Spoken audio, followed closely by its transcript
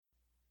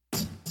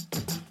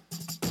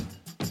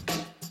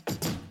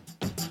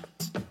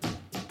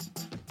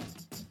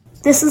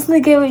This is the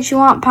Get What You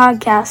Want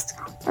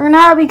podcast. Learn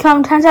how to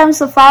become 10 times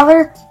the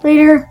father,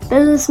 leader,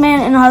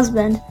 businessman, and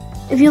husband.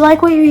 If you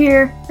like what you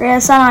hear, rate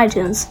us on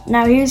iTunes.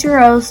 Now here's your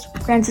host,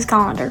 Francis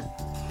Collender.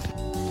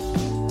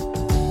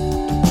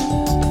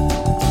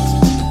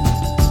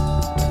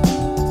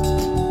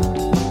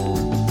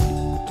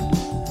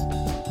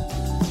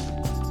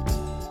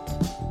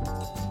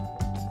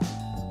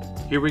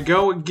 Here we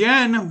go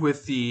again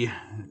with the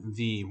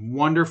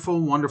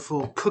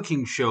wonderful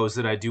cooking shows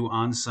that I do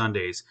on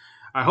Sundays.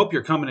 I hope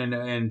you're coming in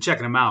and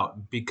checking them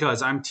out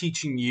because I'm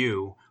teaching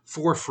you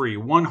for free,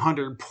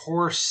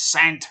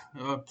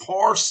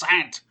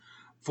 100%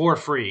 for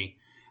free,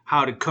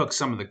 how to cook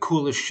some of the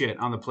coolest shit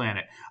on the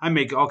planet. I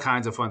make all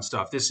kinds of fun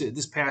stuff.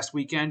 This past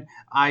weekend,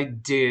 I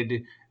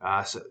did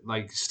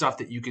like stuff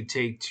that you could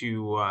take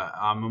to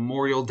a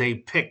Memorial Day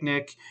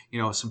picnic.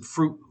 You know, some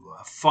fruit,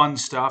 fun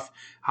stuff.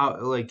 How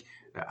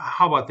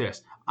about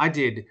this? I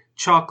did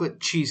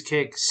chocolate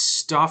cheesecake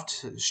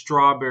stuffed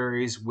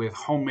strawberries with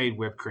homemade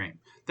whipped cream.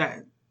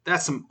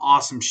 That's some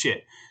awesome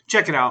shit.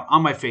 Check it out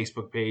on my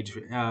Facebook page,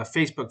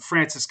 Facebook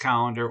Francis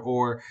Collender,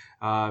 or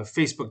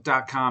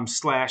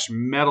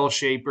facebook.com/Metal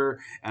Shaper,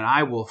 and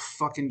I will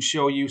fucking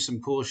show you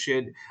some cool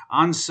shit.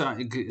 On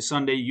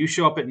Sunday, you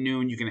show up at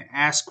noon, you can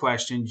ask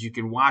questions, you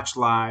can watch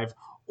live,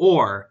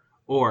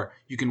 or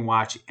you can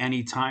watch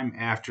anytime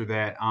after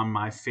that on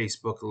my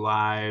Facebook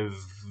Live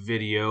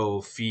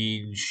video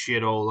feed,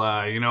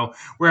 shitola,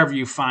 wherever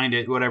you find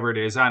it, whatever it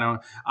is. I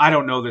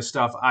don't know this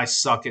stuff. I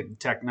suck at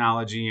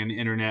technology and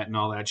internet and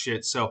all that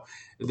shit. So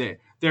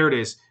there it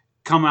is.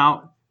 Come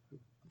out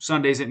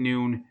Sundays at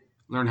noon.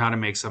 Learn how to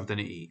make something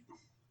to eat.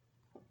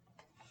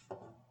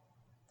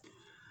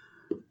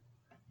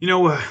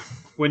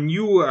 When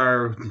you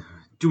are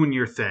doing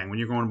your thing, when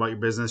you're going about your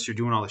business, you're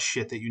doing all the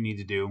shit that you need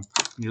to do,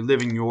 and you're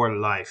living your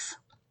life.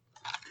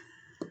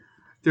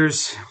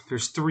 There's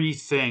three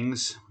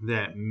things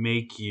that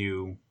make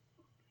you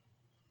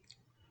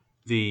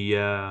the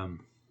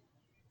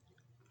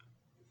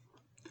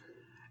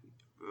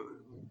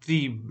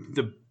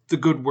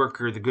good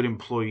worker, the good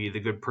employee, the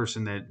good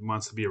person that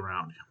wants to be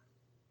around.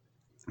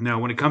 Now,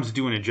 when it comes to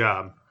doing a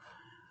job,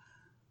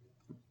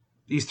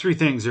 these three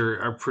things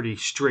are pretty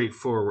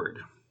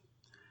straightforward.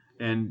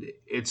 And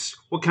it's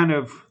what kind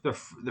of the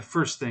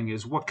first thing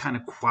is, what kind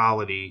of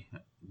quality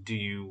do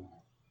you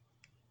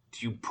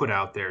put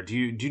out there? Do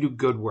you do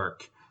good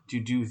work? Do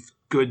you do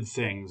good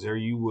things? Are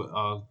you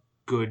a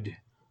good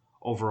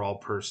overall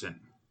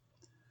person?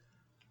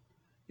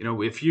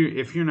 If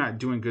you're not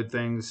doing good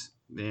things,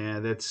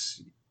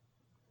 it's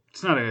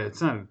not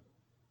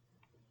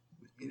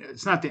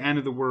the end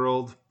of the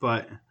world.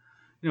 But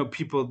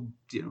people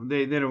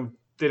they don't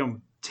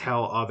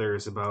tell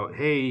others about,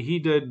 hey, he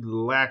did a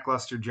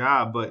lackluster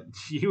job, but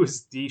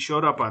he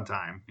showed up on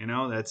time. It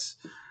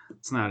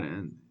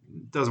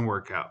doesn't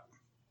work out.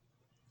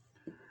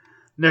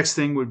 Next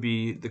thing would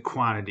be the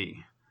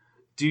quantity.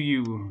 Do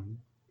you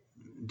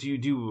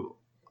do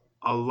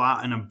a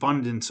lot, an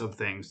abundance of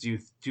things? Do you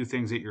do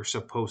things that you're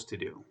supposed to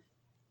do?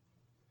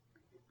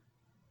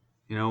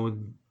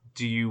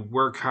 Do you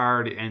work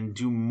hard and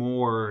do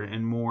more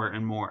and more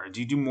and more?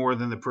 Do you do more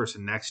than the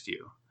person next to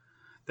you?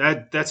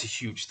 That's a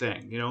huge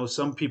thing.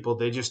 Some people,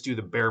 they just do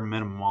the bare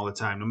minimum all the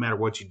time. No matter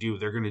what you do,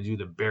 they're going to do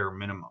the bare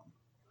minimum.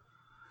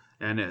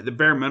 And the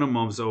bare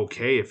minimum is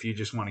okay if you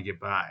just want to get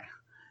by.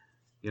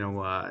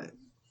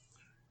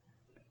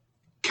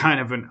 Kind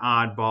of an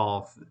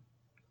oddball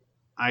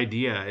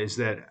idea is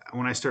that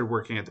when I started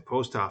working at the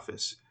post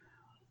office,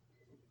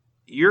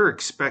 you're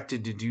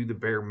expected to do the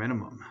bare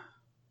minimum.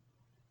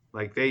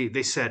 Like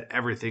they set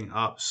everything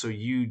up so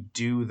you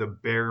do the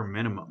bare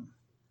minimum.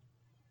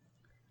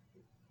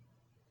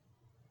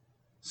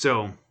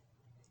 So,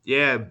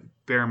 yeah,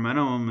 bare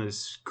minimum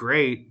is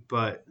great,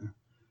 but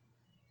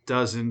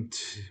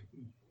doesn't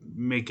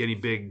make any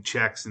big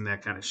checks and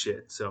that kind of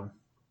shit. So,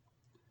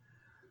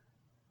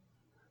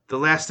 the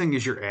last thing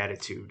is your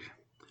attitude.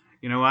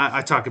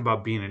 I talk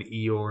about being an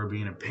Eeyore,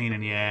 being a pain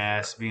in the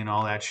ass, being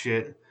all that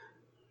shit.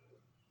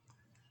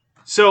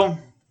 So,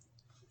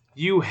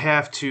 you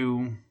have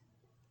to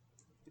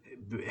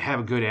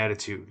have a good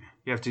attitude.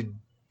 You have to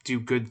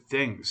do good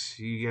things.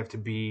 You have to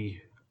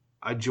be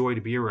a joy to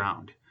be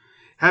around.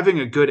 Having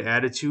a good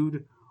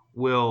attitude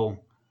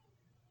will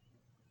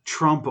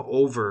trump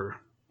over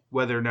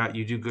whether or not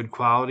you do good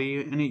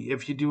quality and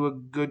if you do a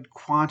good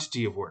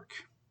quantity of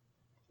work.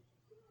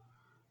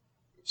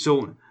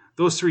 So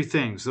those three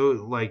things,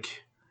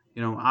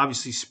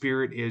 obviously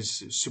spirit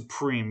is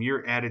supreme.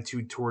 Your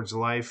attitude towards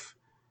life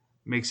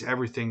makes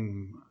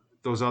everything,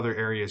 those other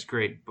areas,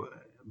 great.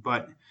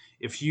 But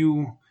if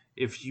you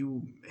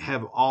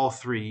have all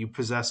three, you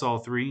possess all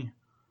three,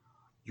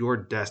 you're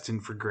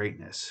destined for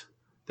greatness.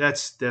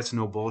 That's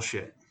no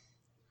bullshit.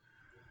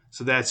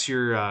 So that's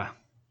your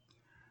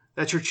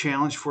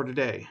challenge for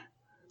today.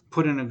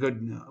 Put in a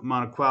good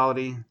amount of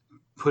quality,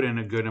 put in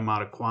a good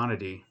amount of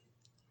quantity,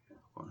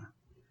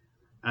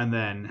 and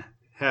then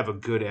have a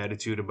good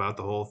attitude about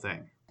the whole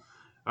thing.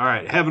 All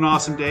right, have an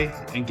awesome day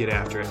and get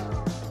after it.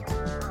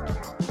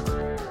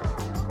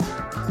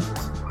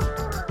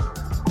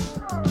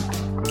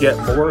 Get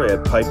more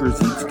at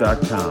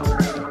piperseats.com.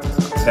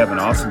 Have an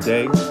awesome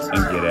day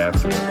and get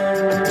after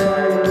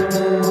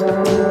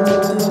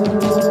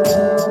it.